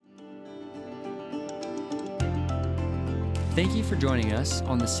Thank you for joining us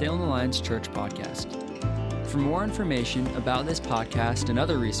on the Salem Alliance Church podcast. For more information about this podcast and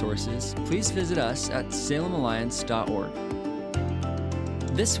other resources, please visit us at salemalliance.org.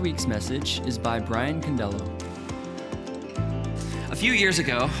 This week's message is by Brian Condello. A few years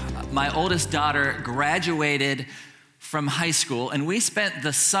ago, my oldest daughter graduated from high school, and we spent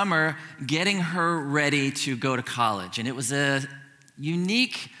the summer getting her ready to go to college. And it was a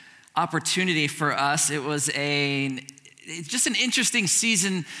unique opportunity for us. It was just an interesting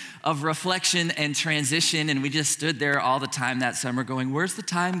season of reflection and transition, and we just stood there all the time that summer going, where's the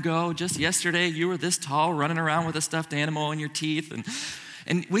time go? Just yesterday, you were this tall, running around with a stuffed animal in your teeth.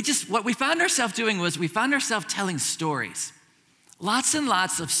 And what we found ourselves doing was we found ourselves telling stories. Lots and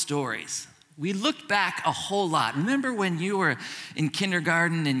lots of stories. We looked back a whole lot. Remember when you were in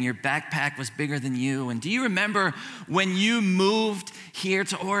kindergarten and your backpack was bigger than you? And do you remember when you moved here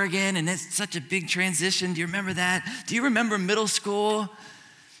to Oregon and it's such a big transition? Do you remember that? Do you remember middle school,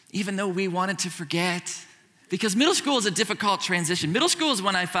 even though we wanted to forget? Because middle school is a difficult transition. Middle school is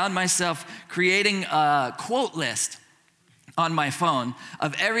when I found myself creating a quote list on my phone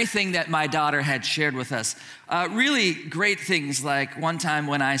of everything that my daughter had shared with us. Really great things, like one time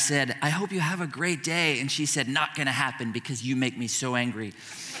when I said, I hope you have a great day, and she said, not gonna happen because you make me so angry.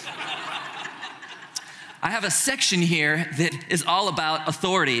 I have a section here that is all about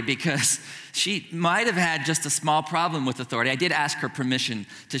authority because she might have had just a small problem with authority. I did ask her permission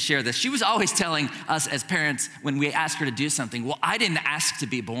to share this. She was always telling us as parents when we asked her to do something, well, I didn't ask to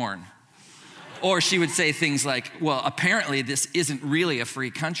be born. Or she would say things like, well, apparently this isn't really a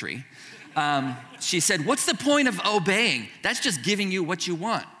free country. She said, what's the point of obeying? That's just giving you what you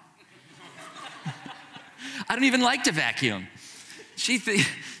want. I don't even like to vacuum. She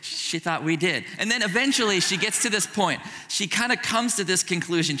thought we did. And then eventually she gets to this point. She kind of comes to this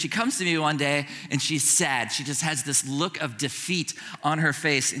conclusion. She comes to me one day and she's sad. She just has this look of defeat on her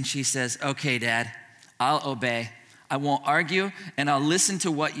face. And she says, okay, Dad, I'll obey. I won't argue, and I'll listen to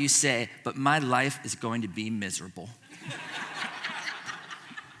what you say, but my life is going to be miserable.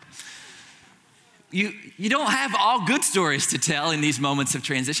 You don't have all good stories to tell in these moments of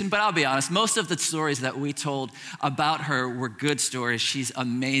transition, but I'll be honest, most of the stories that we told about her were good stories. She's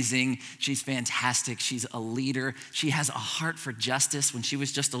amazing. She's fantastic. She's a leader. She has a heart for justice. When she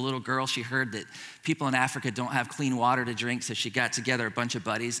was just a little girl, she heard that people in Africa don't have clean water to drink, so she got together a bunch of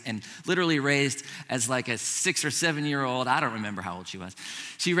buddies and literally raised, as like a 6 or 7 year old, I don't remember how old she was,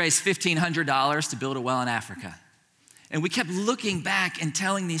 she raised $1,500 to build a well in Africa. And we kept looking back and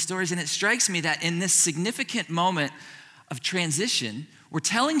telling these stories, and it strikes me that in this significant moment of transition, we're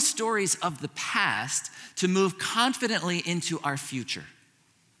telling stories of the past to move confidently into our future.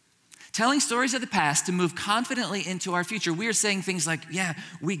 Telling stories of the past to move confidently into our future. We are saying things like, yeah,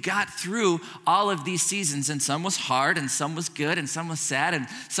 we got through all of these seasons, and some was hard, and some was good, and some was sad, and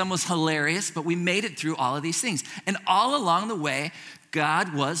some was hilarious, but we made it through all of these things. And all along the way,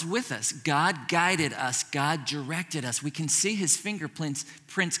 God was with us. God guided us. God directed us. We can see his fingerprints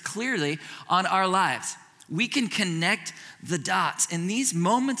clearly on our lives. We can connect the dots. And these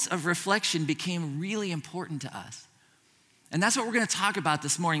moments of reflection became really important to us. And that's what we're going to talk about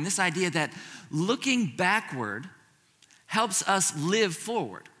this morning, this idea that looking backward helps us live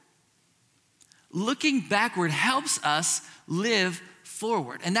forward. Looking backward helps us live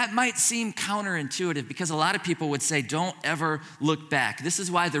forward. And that might seem counterintuitive because a lot of people would say, don't ever look back. This is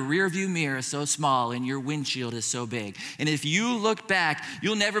why the rear view mirror is so small and your windshield is so big. And if you look back,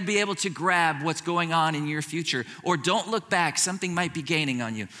 you'll never be able to grab what's going on in your future. Or don't look back, something might be gaining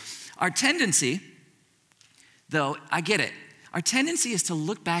on you. Our tendency, though, I get it. Our tendency is to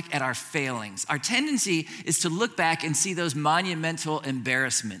look back at our failings. Our tendency is to look back and see those monumental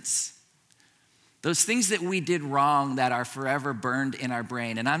embarrassments. Those things that we did wrong that are forever burned in our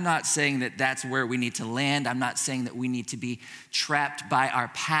brain. And I'm not saying that that's where we need to land. I'm not saying that we need to be trapped by our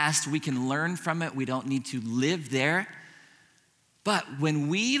past. We can learn from it. We don't need to live there. But when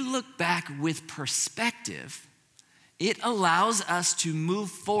we look back with perspective, it allows us to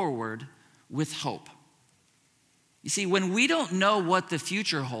move forward with hope. You see, when we don't know what the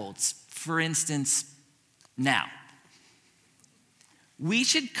future holds, for instance, now, we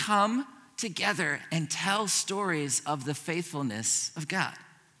should come together and tell stories of the faithfulness of God.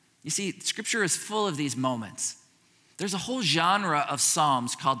 You see, Scripture is full of these moments. There's a whole genre of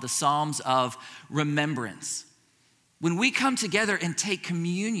Psalms called the Psalms of Remembrance. When we come together and take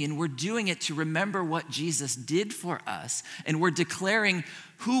communion, we're doing it to remember what Jesus did for us, and we're declaring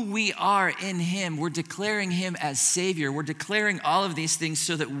who we are in him. We're declaring him as Savior. We're declaring all of these things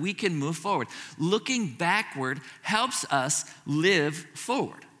so that we can move forward. Looking backward helps us live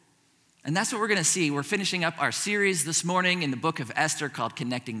forward. And that's what we're going to see. We're finishing up our series this morning in the book of Esther called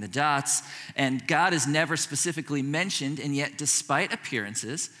Connecting the Dots. And God is never specifically mentioned, and yet despite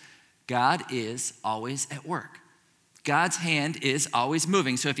appearances, God is always at work. God's hand is always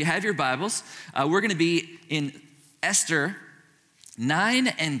moving. So if you have your Bibles, we're going to be in Esther 9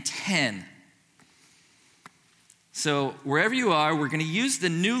 and 10. So wherever you are, we're going to use the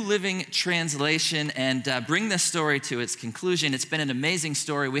New Living Translation and bring this story to its conclusion. It's been an amazing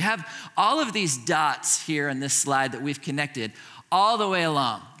story. We have all of these dots here on this slide that we've connected all the way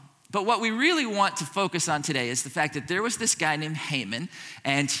along. But what we really want to focus on today is the fact that there was this guy named Haman,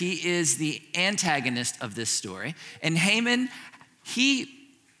 and he is the antagonist of this story. And Haman, he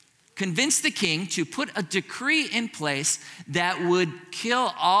convinced the king to put a decree in place that would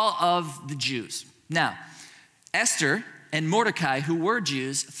kill all of the Jews. Now, Esther and Mordecai, who were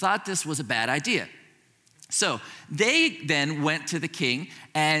Jews, thought this was a bad idea. So they then went to the king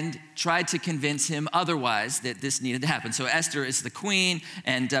and tried to convince him otherwise that this needed to happen. So Esther is the queen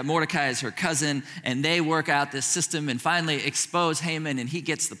and Mordecai is her cousin, and they work out this system and finally expose Haman, and he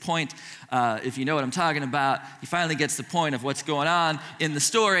gets the point. If you know what I'm talking about, he finally gets the point of what's going on in the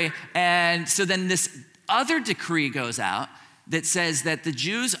story. And so then this other decree goes out that says that the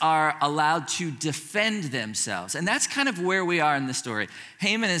Jews are allowed to defend themselves. And that's kind of where we are in the story.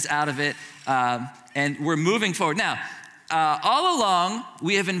 Haman is out of it, and we're moving forward. Now, all along,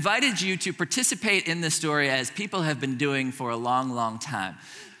 we have invited you to participate in this story as people have been doing for a long, long time.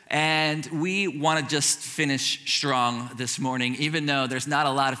 And we want to just finish strong this morning, even though there's not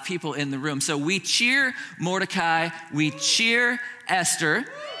a lot of people in the room. So we cheer Mordecai, we cheer Esther.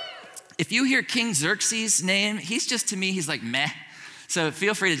 If you hear King Xerxes' name, he's just, to me, he's like meh. So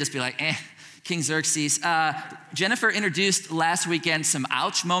feel free to just be like, King Xerxes. Jennifer introduced last weekend some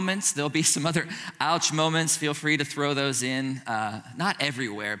ouch moments. There'll be some other ouch moments. Feel free to throw those in. Not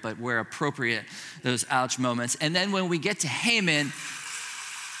everywhere, but where appropriate, those ouch moments. And then when we get to Haman,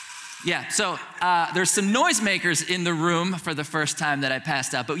 so there's some noisemakers in the room for the first time that I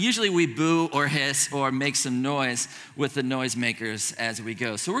passed out, but usually we boo or hiss or make some noise with the noisemakers as we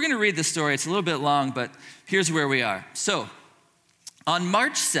go. So we're going to read the story. It's a little bit long, but here's where we are. So on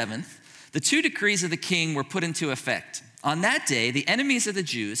March 7th, the 2 decrees of the king were put into effect. On that day, the enemies of the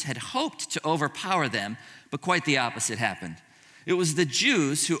Jews had hoped to overpower them, but quite the opposite happened. It was the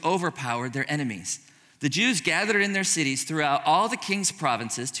Jews who overpowered their enemies. The Jews gathered in their cities throughout all the king's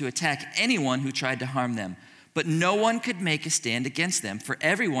provinces to attack anyone who tried to harm them. But no one could make a stand against them, for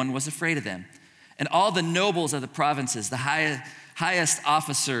everyone was afraid of them. And all the nobles of the provinces, the highest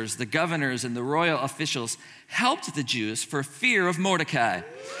officers, the governors, and the royal officials helped the Jews for fear of Mordecai.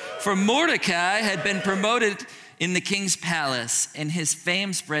 For Mordecai had been promoted in the king's palace, and his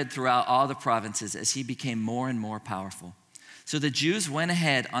fame spread throughout all the provinces as he became more and more powerful. So the Jews went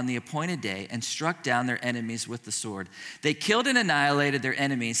ahead on the appointed day and struck down their enemies with the sword. They killed and annihilated their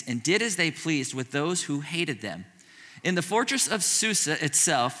enemies and did as they pleased with those who hated them. In the fortress of Susa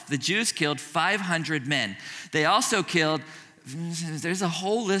itself, the Jews killed 500 men. They also killed, there's a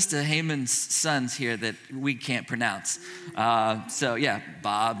whole list of Haman's sons here that we can't pronounce. Bob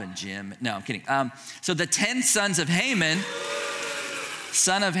and Jim. No, I'm kidding. So the 10 sons of Haman,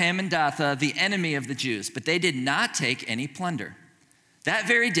 son of Hammedatha, the enemy of the Jews, but they did not take any plunder. That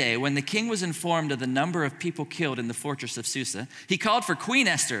very day, when the king was informed of the number of people killed in the fortress of Susa, he called for Queen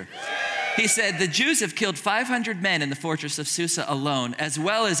Esther. He said, the Jews have killed 500 men in the fortress of Susa alone, as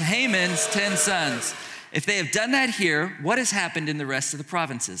well as Haman's 10 sons. If they have done that here, what has happened in the rest of the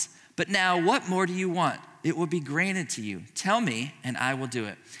provinces? But now, what more do you want? It will be granted to you. Tell me, and I will do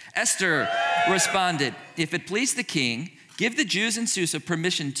it. Esther responded, if it please the king, give the Jews in Susa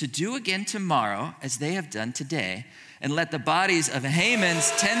permission to do again tomorrow as they have done today, and let the bodies of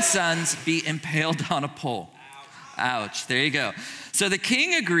Haman's 10 sons be impaled on a pole. Ouch. There you go. So the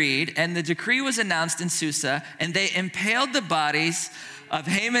king agreed, and the decree was announced in Susa, and they impaled the bodies of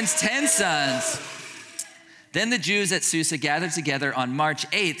Haman's 10 sons. Then the Jews at Susa gathered together on March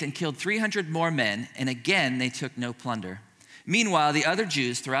 8th and killed 300 more men, and again they took no plunder. Meanwhile, the other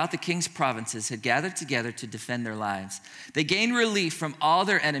Jews throughout the king's provinces had gathered together to defend their lives. They gained relief from all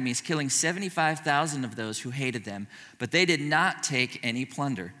their enemies, killing 75,000 of those who hated them, but they did not take any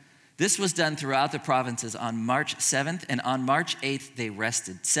plunder. This was done throughout the provinces on March 7th, and on March 8th they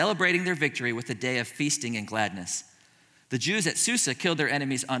rested, celebrating their victory with a day of feasting and gladness. The Jews at Susa killed their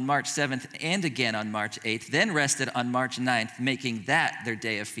enemies on March 7th and again on March 8th, then rested on March 9th, making that their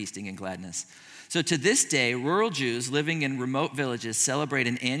day of feasting and gladness. So to this day, rural Jews living in remote villages celebrate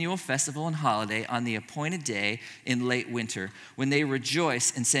an annual festival and holiday on the appointed day in late winter, when they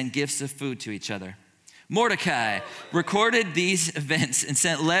rejoice and send gifts of food to each other. Mordecai recorded these events and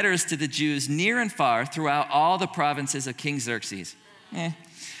sent letters to the Jews near and far throughout all the provinces of King Xerxes,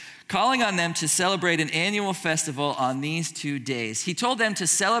 calling on them to celebrate an annual festival on these 2 days. He told them to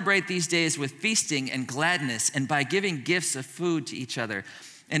celebrate these days with feasting and gladness and by giving gifts of food to each other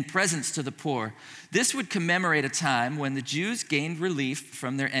and presents to the poor. This would commemorate a time when the Jews gained relief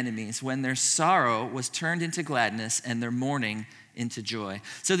from their enemies, when their sorrow was turned into gladness and their mourning into joy.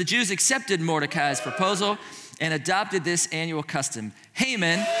 So the Jews accepted Mordecai's proposal and adopted this annual custom.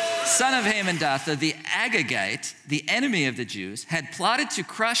 Haman, son of Hammedatha, the Agagite, the enemy of the Jews, had plotted to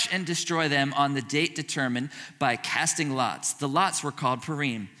crush and destroy them on the date determined by casting lots. The lots were called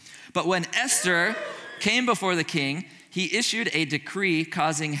Purim. But when Esther came before the king, he issued a decree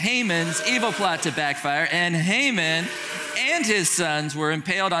causing Haman's evil plot to backfire, and Haman and his sons were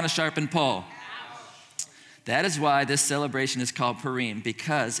impaled on a sharpened pole. That is why this celebration is called Purim,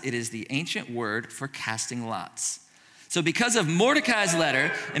 because it is the ancient word for casting lots. So because of Mordecai's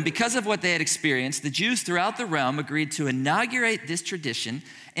letter and because of what they had experienced, the Jews throughout the realm agreed to inaugurate this tradition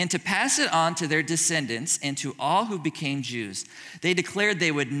and to pass it on to their descendants and to all who became Jews. They declared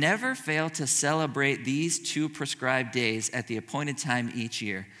they would never fail to celebrate these 2 prescribed days at the appointed time each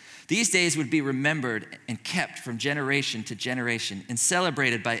year. These days would be remembered and kept from generation to generation and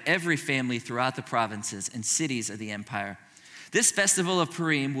celebrated by every family throughout the provinces and cities of the empire. This festival of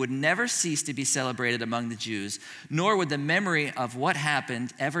Purim would never cease to be celebrated among the Jews, nor would the memory of what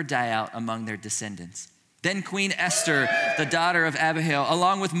happened ever die out among their descendants. Then Queen Esther, the daughter of Abihail,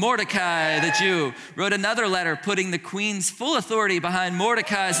 along with Mordecai the Jew, wrote another letter putting the queen's full authority behind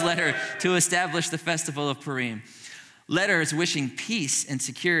Mordecai's letter to establish the festival of Purim. Letters wishing peace and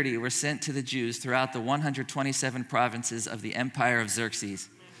security were sent to the Jews throughout the 127 provinces of the empire of Xerxes.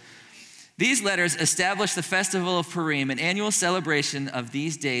 These letters established the festival of Purim, an annual celebration of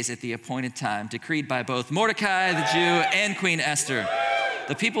these days at the appointed time, decreed by both Mordecai the Jew and Queen Esther.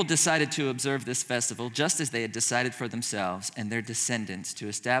 The people decided to observe this festival just as they had decided for themselves and their descendants to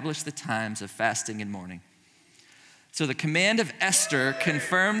establish the times of fasting and mourning. So the command of Esther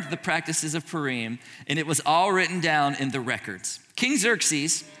confirmed the practices of Purim, and it was all written down in the records. King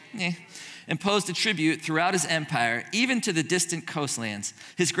Xerxes imposed a tribute throughout his empire, even to the distant coastlands.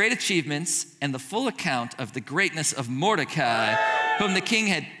 His great achievements and the full account of the greatness of Mordecai, whom the king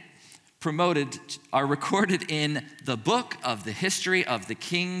had promoted, are recorded in the book of the history of the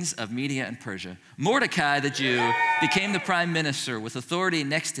kings of Media and Persia. Mordecai, the Jew, became the prime minister with authority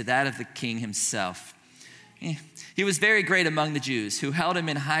next to that of the king himself. He was very great among the Jews, who held him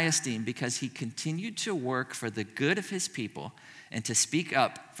in high esteem because he continued to work for the good of his people and to speak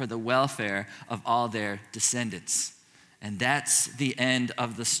up for the welfare of all their descendants. And that's the end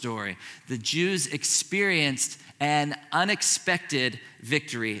of the story. The Jews experienced an unexpected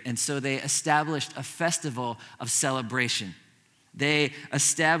victory, and so they established a festival of celebration. They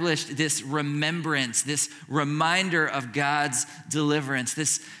established this remembrance, this reminder of God's deliverance,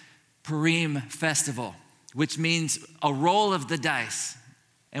 this Purim festival, which means a roll of the dice.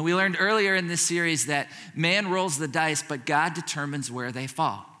 And we learned earlier in this series that man rolls the dice, but God determines where they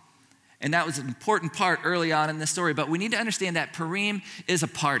fall. And that was an important part early on in the story. But we need to understand that Purim is a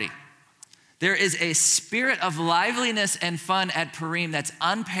party. There is a spirit of liveliness and fun at Purim that's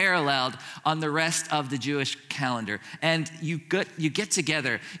unparalleled on the rest of the Jewish calendar. And you get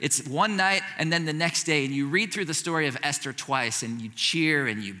together. It's one night and then the next day, and you read through the story of Esther twice, and you cheer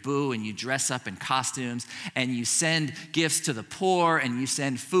and you boo and you dress up in costumes and you send gifts to the poor and you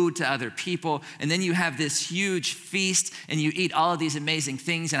send food to other people. And then you have this huge feast and you eat all of these amazing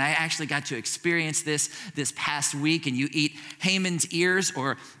things. And I actually got to experience this past week. And you eat Haman's ears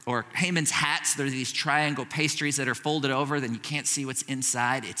or Haman's hat. They're these triangle pastries that are folded over, then you can't see what's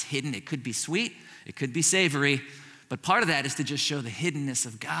inside. It's hidden. It could be sweet. It could be savory. But part of that is to just show the hiddenness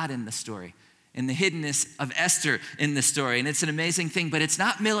of God in the story and the hiddenness of Esther in the story. And it's an amazing thing, but it's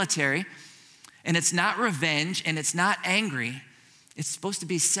not military and it's not revenge and it's not angry. It's supposed to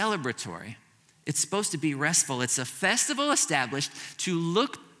be celebratory. It's supposed to be restful. It's a festival established to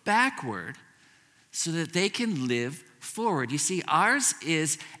look backward so that they can live forward. You see, ours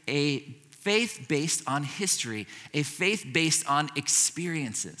is a faith based on history, a faith based on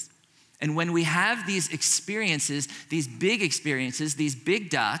experiences. And when we have these experiences, these big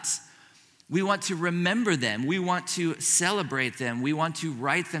dots, we want to remember them. We want to celebrate them. We want to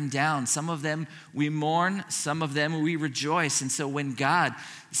write them down. Some of them we mourn, some of them we rejoice. And so when God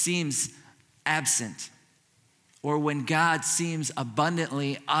seems absent, or when God seems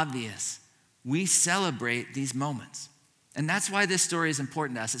abundantly obvious, we celebrate these moments. And that's why this story is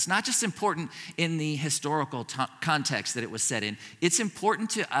important to us. It's not just important in the historical context that it was set in. It's important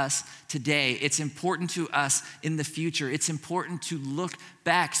to us today. It's important to us in the future. It's important to look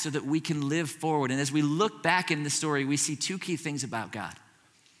back so that we can live forward. And as we look back in the story, we see two key things about God.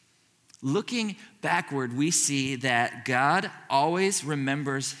 Looking backward, we see that God always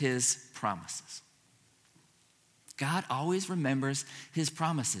remembers his promises. God always remembers his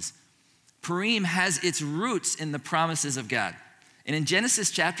promises. Purim has its roots in the promises of God. And in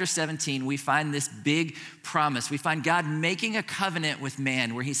Genesis chapter 17, we find this big promise. We find God making a covenant with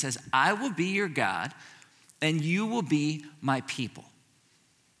man where he says, I will be your God and you will be my people.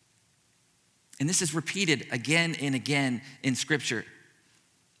 And this is repeated again and again in Scripture.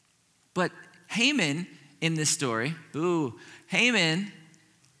 But Haman in this story, Haman,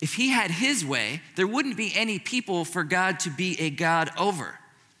 if he had his way, there wouldn't be any people for God to be a God over.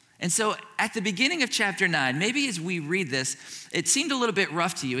 And so at the beginning of chapter 9, maybe as we read this, it seemed a little bit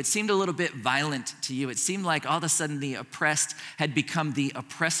rough to you. It seemed a little bit violent to you. It seemed like all of a sudden the oppressed had become the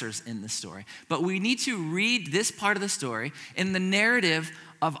oppressors in the story. But we need to read this part of the story in the narrative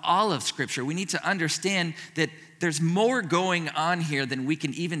of all of Scripture. We need to understand that there's more going on here than we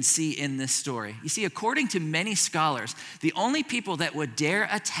can even see in this story. You see, according to many scholars, the only people that would dare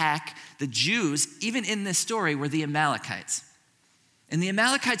attack the Jews, even in this story, were the Amalekites. And the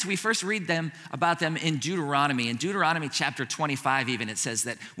Amalekites, we first read about them in Deuteronomy. In Deuteronomy chapter 25 even, it says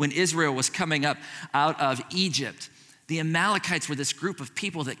that when Israel was coming up out of Egypt, the Amalekites were this group of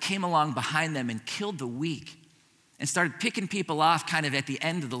people that came along behind them and killed the weak and started picking people off kind of at the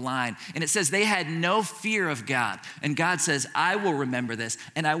end of the line. And it says they had no fear of God. And God says, I will remember this,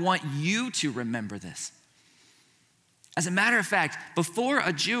 and I want you to remember this. As a matter of fact, before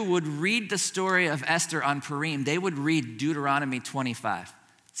a Jew would read the story of Esther on Purim, they would read Deuteronomy 25,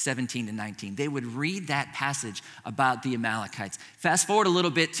 17 to 19. They would read that passage about the Amalekites. Fast forward a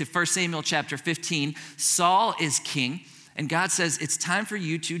little bit to 1 Samuel chapter 15. Saul is king, and God says, it's time for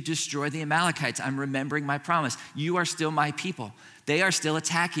you to destroy the Amalekites. I'm remembering my promise. You are still my people. They are still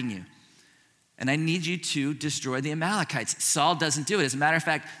attacking you. And I need you to destroy the Amalekites. Saul doesn't do it. As a matter of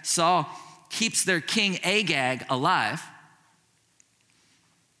fact, Saul keeps their king Agag alive,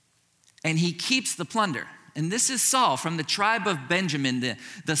 and he keeps the plunder. And this is Saul from the tribe of Benjamin,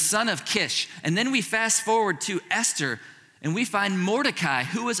 the son of Kish. And then we fast forward to Esther, and we find Mordecai,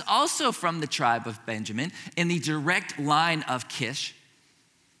 who is also from the tribe of Benjamin, in the direct line of Kish.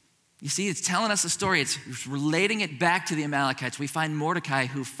 You see, it's telling us a story. It's relating it back to the Amalekites. We find Mordecai,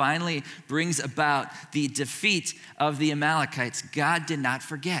 who finally brings about the defeat of the Amalekites. God did not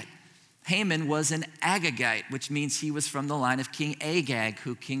forget. Haman was an Agagite, which means he was from the line of King Agag,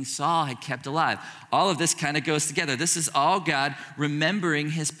 who King Saul had kept alive. All of this kind of goes together. This is all God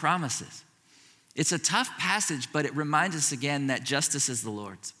remembering his promises. It's a tough passage, but it reminds us again that justice is the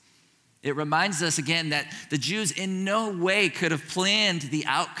Lord's. It reminds us again that the Jews in no way could have planned the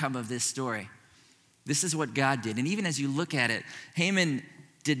outcome of this story. This is what God did. And even as you look at it, Haman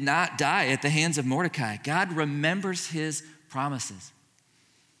did not die at the hands of Mordecai. God remembers his promises.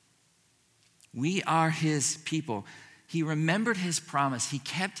 We are his people. He remembered his promise. He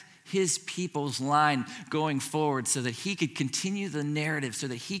kept his people's line going forward so that he could continue the narrative, so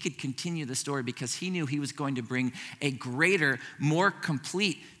that he could continue the story, because he knew he was going to bring a greater, more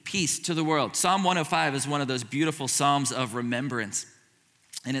complete peace to the world. Psalm 105 is one of those beautiful psalms of remembrance.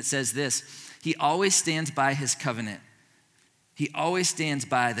 And it says this: he always stands by his covenant. He always stands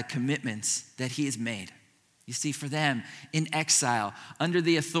by the commitments that he has made. You see, for them in exile, under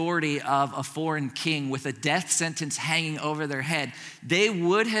the authority of a foreign king with a death sentence hanging over their head, they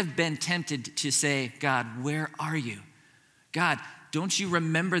would have been tempted to say, God, where are you? God, don't you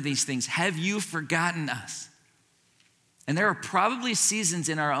remember these things? Have you forgotten us? And there are probably seasons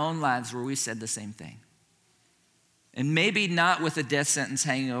in our own lives where we said the same thing. And maybe not with a death sentence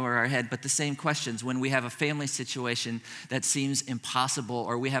hanging over our head, but the same questions when we have a family situation that seems impossible,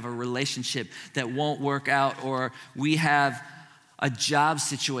 or we have a relationship that won't work out, or we have a job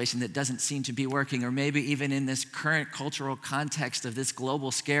situation that doesn't seem to be working, or maybe even in this current cultural context of this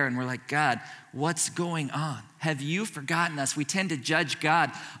global scare, and we're like, God, what's going on? Have you forgotten us? We tend to judge God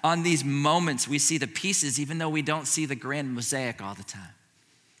on these moments. We see the pieces, even though we don't see the grand mosaic all the time.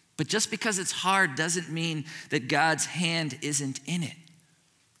 But just because it's hard doesn't mean that God's hand isn't in it.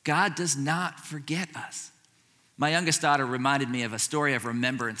 God does not forget us. My youngest daughter reminded me of a story of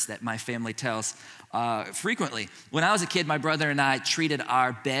remembrance that my family tells frequently. When I was a kid, my brother and I treated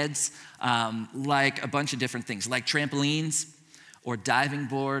our beds like a bunch of different things, like trampolines or diving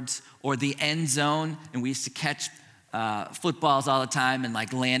boards or the end zone. And we used to catch footballs all the time and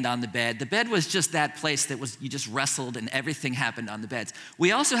like land on the bed. The bed was just that place that was, you just wrestled and everything happened on the beds.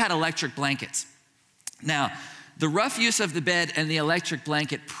 We also had electric blankets. Now, the rough use of the bed and the electric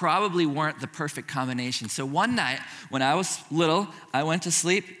blanket probably weren't the perfect combination. So one night when I was little, I went to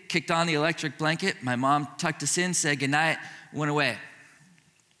sleep, kicked on the electric blanket. My mom tucked us in, said goodnight, went away.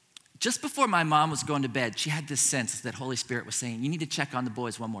 Just before my mom was going to bed, she had this sense that Holy Spirit was saying, you need to check on the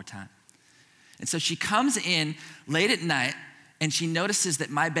boys one more time. And so she comes in late at night and she notices that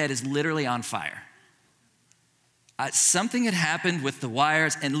my bed is literally on fire. Something had happened with the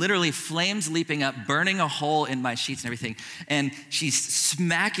wires and literally flames leaping up, burning a hole in my sheets and everything. And she's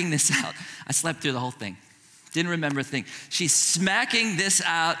smacking this out. I slept through the whole thing. Didn't remember a thing. She's smacking this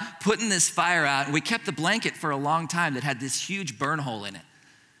out, putting this fire out. And we kept the blanket for a long time that had this huge burn hole in it.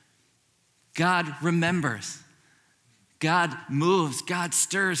 God remembers. God moves. God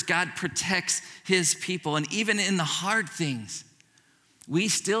stirs. God protects his people. And even in the hard things, we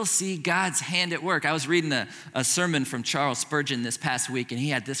still see God's hand at work. I was reading a sermon from Charles Spurgeon this past week, and he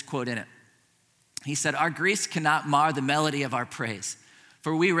had this quote in it. He said, our griefs cannot mar the melody of our praise,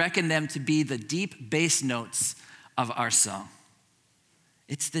 for we reckon them to be the deep bass notes of our song.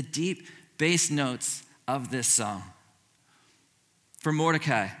 It's the deep bass notes of this song. For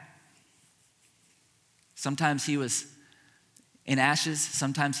Mordecai, sometimes he was in ashes,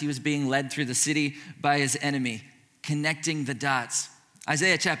 sometimes he was being led through the city by his enemy, connecting the dots.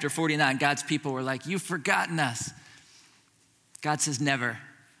 Isaiah chapter 49, God's people were like, you've forgotten us. God says, never.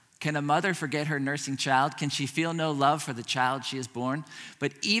 Can a mother forget her nursing child? Can she feel no love for the child she has born?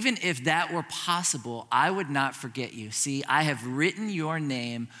 But even if that were possible, I would not forget you. See, I have written your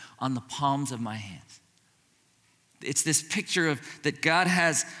name on the palms of my hands. It's this picture of that God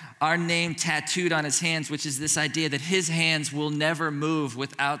has our name tattooed on his hands, which is this idea that his hands will never move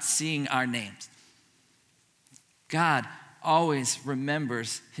without seeing our names. God always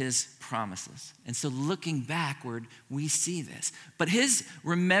remembers his promises. And so looking backward, we see this. But his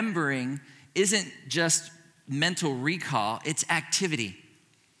remembering isn't just mental recall, it's activity.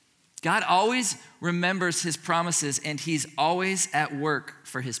 God always remembers his promises, and he's always at work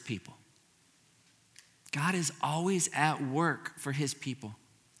for his people. God is always at work for his people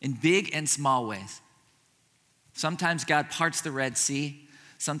in big and small ways. Sometimes God parts the Red Sea.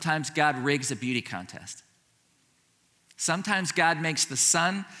 Sometimes God rigs a beauty contest. Sometimes God makes the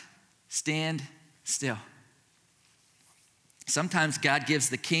sun stand still. Sometimes God gives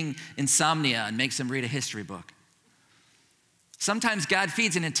the king insomnia and makes him read a history book. Sometimes God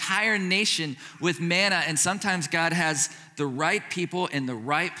feeds an entire nation with manna, and sometimes God has the right people in the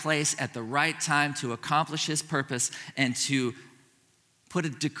right place at the right time to accomplish his purpose and to put a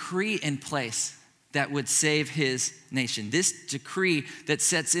decree in place that would save his nation. This decree that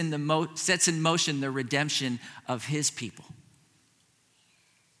sets in motion the redemption of his people.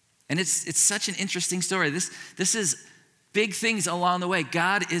 And it's such an interesting story. This is big things along the way.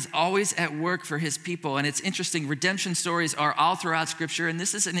 God is always at work for his people. And it's interesting, redemption stories are all throughout Scripture, and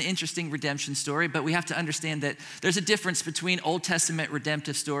this is an interesting redemption story, but we have to understand that there's a difference between Old Testament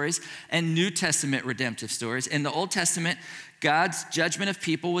redemptive stories and New Testament redemptive stories. In the Old Testament, God's judgment of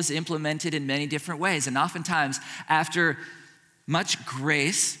people was implemented in many different ways, and oftentimes, after much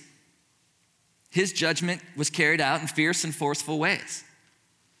grace, his judgment was carried out in fierce and forceful ways.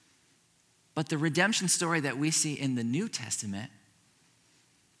 But the redemption story that we see in the New Testament,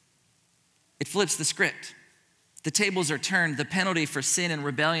 it flips the script. The tables are turned. The penalty for sin and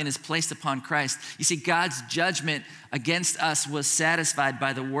rebellion is placed upon Christ. You see, God's judgment against us was satisfied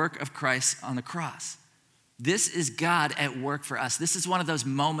by the work of Christ on the cross. This is God at work for us. This is one of those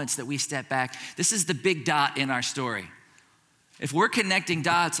moments that we step back. This is the big dot in our story. If we're connecting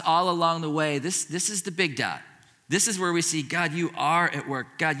dots all along the way, this is the big dot. This is where we see, God, you are at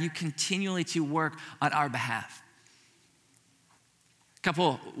work. God, you continually to work on our behalf. A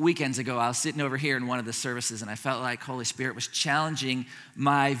couple weekends ago, I was sitting over here in one of the services, and I felt like Holy Spirit was challenging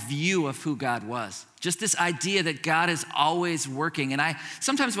my view of who God was. Just this idea that God is always working. And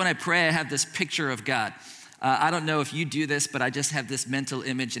sometimes when I pray, I have this picture of God. I don't know if you do this, but I just have this mental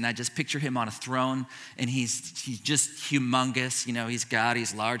image, and I just picture him on a throne, and he's just humongous. You know, he's God,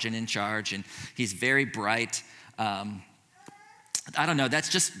 he's large and in charge, and he's very bright. I don't know, that's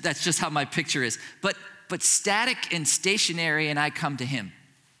just how my picture is. But static and stationary, and I come to him.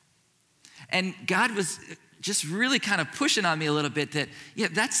 And God was just really kind of pushing on me a little bit that, yeah,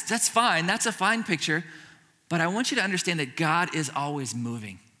 that's fine. That's a fine picture. But I want you to understand that God is always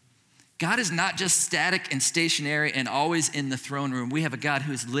moving. God is not just static and stationary and always in the throne room. We have a God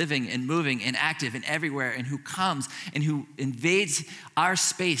who's living and moving and active and everywhere, and who comes and who invades our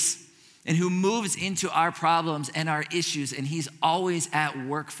space and who moves into our problems and our issues, and he's always at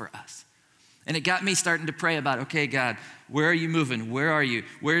work for us. And it got me starting to pray about, okay, God, where are you moving? Where are you?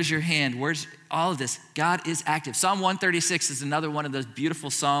 Where's your hand? Where's all of this? God is active. Psalm 136 is another one of those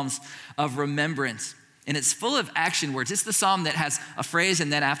beautiful psalms of remembrance. And it's full of action words. It's the psalm that has a phrase,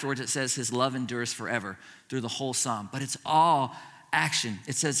 and then afterwards it says, his love endures forever through the whole psalm. But it's all action.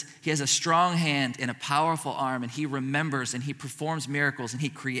 It says he has a strong hand and a powerful arm, and he remembers and he performs miracles, and he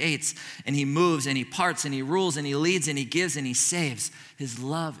creates and he moves and he parts and he rules and he leads and he gives and he saves. His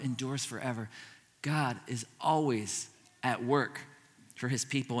love endures forever. God is always at work for his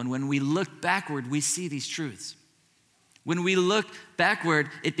people. And when we look backward, we see these truths. When we look backward,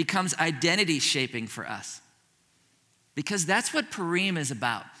 it becomes identity shaping for us, because that's what Purim is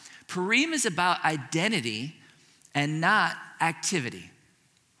about. Purim is about identity and not activity.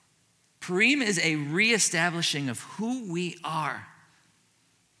 Purim is a reestablishing of who we are,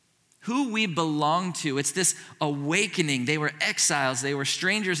 who we belong to. It's this awakening. They were exiles. They were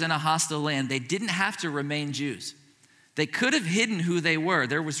strangers in a hostile land. They didn't have to remain Jews. They could have hidden who they were.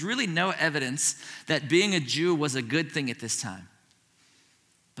 There was really no evidence that being a Jew was a good thing at this time.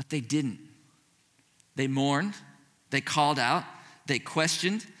 But they didn't. They mourned, they called out, they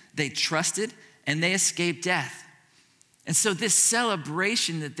questioned, they trusted, and they escaped death. And so this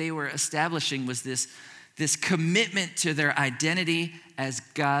celebration that they were establishing was this commitment to their identity as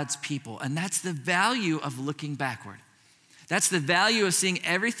God's people. And that's the value of looking backward. That's the value of seeing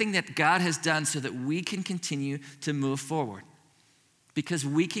everything that God has done so that we can continue to move forward. Because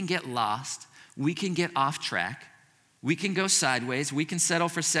we can get lost, we can get off track, we can go sideways, we can settle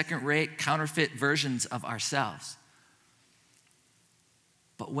for second-rate, counterfeit versions of ourselves.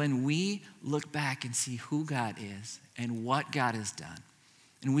 But when we look back and see who God is and what God has done,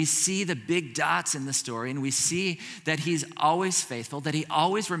 and we see the big dots in the story, and we see that he's always faithful, that he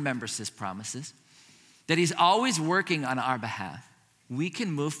always remembers his promises, that he's always working on our behalf, we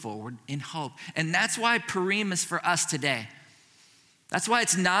can move forward in hope. And that's why Purim is for us today. That's why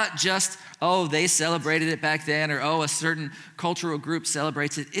it's not just, oh, they celebrated it back then, or oh, a certain cultural group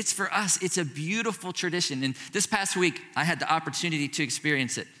celebrates it. It's for us. It's a beautiful tradition. And this past week, I had the opportunity to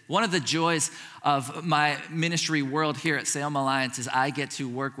experience it. One of the joys of my ministry world here at Salem Alliance is I get to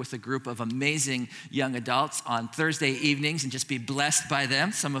work with a group of amazing young adults on Thursday evenings and just be blessed by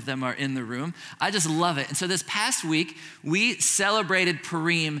them. Some of them are in the room. I just love it. And so this past week, we celebrated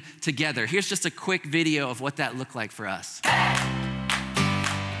Purim together. Here's just a quick video of what that looked like for us.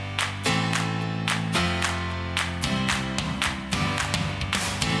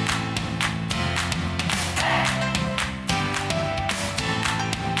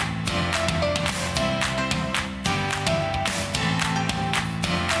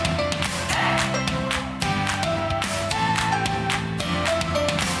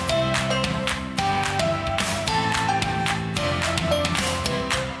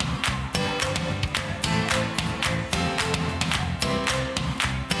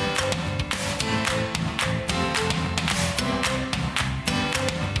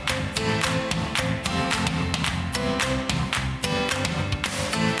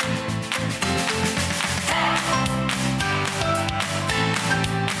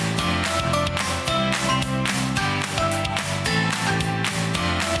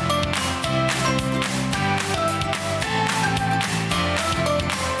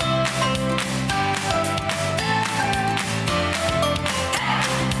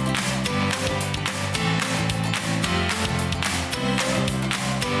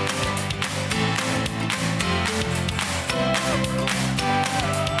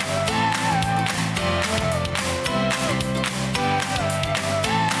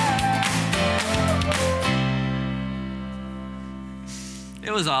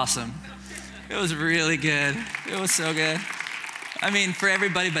 It was awesome. It was really good. It was so good. I mean, for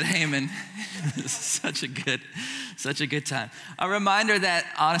everybody but Haman, such a good time. A reminder that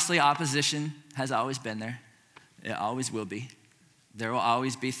honestly, opposition has always been there. It always will be. There will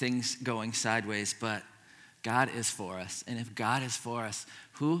always be things going sideways, but God is for us. And if God is for us,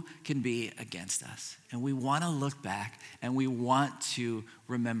 who can be against us? And we want to look back and we want to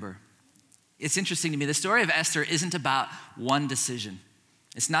remember. It's interesting to me. The story of Esther isn't about one decision.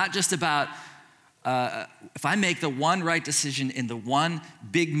 It's not just about if I make the one right decision in the one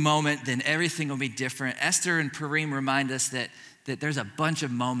big moment, then everything will be different. Esther and Purim remind us that there's a bunch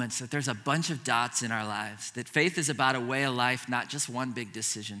of moments, that there's a bunch of dots in our lives, that faith is about a way of life, not just one big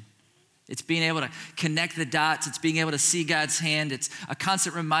decision. It's being able to connect the dots. It's being able to see God's hand. It's a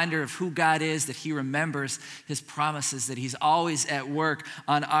constant reminder of who God is, that he remembers his promises, that he's always at work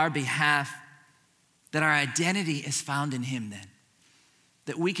on our behalf, that our identity is found in him then.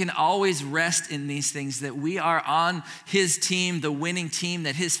 that we can always rest in these things, that we are on his team, the winning team,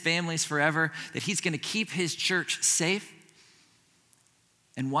 that his family's forever, that he's going to keep his church safe.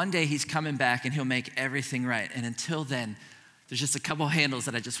 And one day he's coming back and he'll make everything right. And until then, there's just a couple handles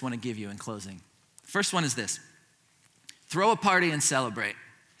that I just want to give you in closing. First one is this: throw a party and celebrate.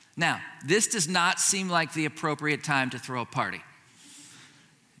 Now, this does not seem like the appropriate time to throw a party.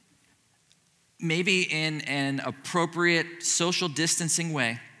 Maybe in an appropriate social distancing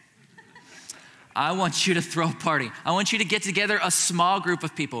way, I want you to throw a party. I want you to get together a small group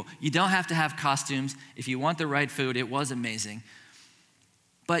of people. You don't have to have costumes. If you want the right food, it was amazing.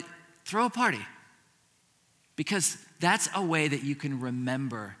 But throw a party, because that's a way that you can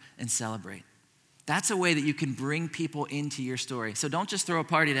remember and celebrate. That's a way that you can bring people into your story. So don't just throw a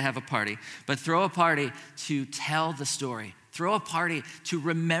party to have a party, but throw a party to tell the story. Throw a party to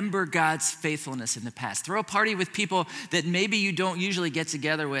remember God's faithfulness in the past. Throw a party with people that maybe you don't usually get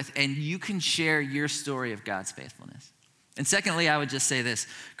together with, and you can share your story of God's faithfulness. And secondly, I would just say this: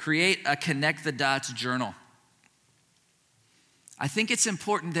 create a connect the dots journal. I think it's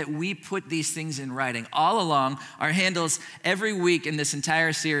important that we put these things in writing. All along, our handles every week in this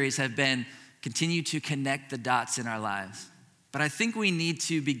entire series have been continue to connect the dots in our lives. But I think we need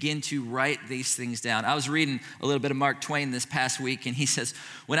to begin to write these things down. I was reading a little bit of Mark Twain this past week, and he says,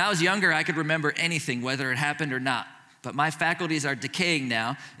 "When I was younger, I could remember anything, whether it happened or not. But my faculties are decaying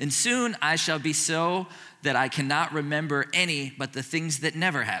now, and soon I shall be so that I cannot remember any but the things that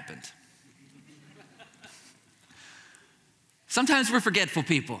never happened." Sometimes we're forgetful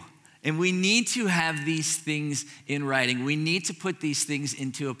people, and we need to have these things in writing. We need to put these things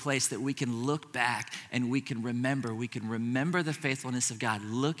into a place that we can look back and we can remember. We can remember the faithfulness of God.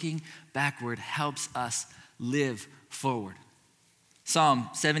 Looking backward helps us live forward. Psalm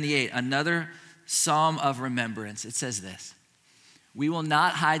 78, another psalm of remembrance. It says this: "We will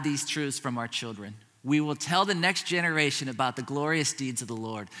not hide these truths from our children. We will tell the next generation about the glorious deeds of the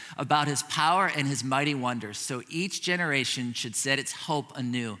Lord, about his power and his mighty wonders, so each generation should set its hope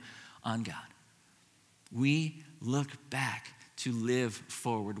anew on God." We look back to live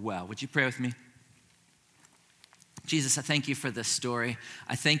forward well. Would you pray with me? Jesus, I thank you for this story.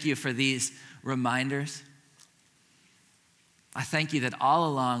 I thank you for these reminders. I thank you that all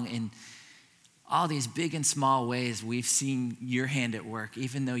along in all these big and small ways we've seen your hand at work,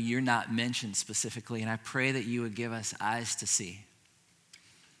 even though you're not mentioned specifically. And I pray that you would give us eyes to see.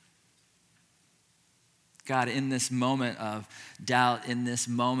 God, in this moment of doubt, in this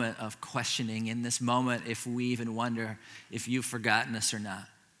moment of questioning, in this moment if we even wonder if you've forgotten us or not,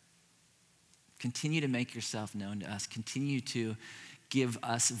 continue to make yourself known to us. Continue to give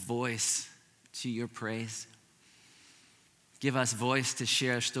us voice to your praise. Give us voice to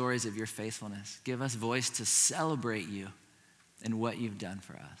share stories of your faithfulness. Give us voice to celebrate you and what you've done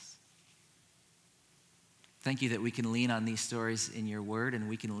for us. Thank you that we can lean on these stories in your word, and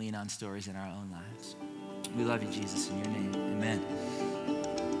we can lean on stories in our own lives. We love you, Jesus, in your name. Amen.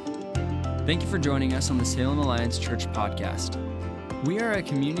 Thank you for joining us on the Salem Alliance Church podcast. We are a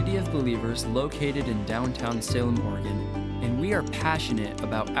community of believers located in downtown Salem, Oregon, and we are passionate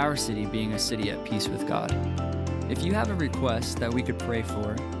about our city being a city at peace with God. If you have a request that we could pray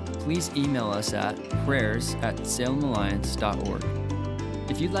for, please email us at prayers@salemalliance.org.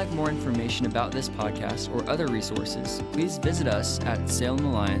 If you'd like more information about this podcast or other resources, please visit us at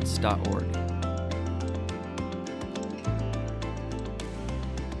salemalliance.org.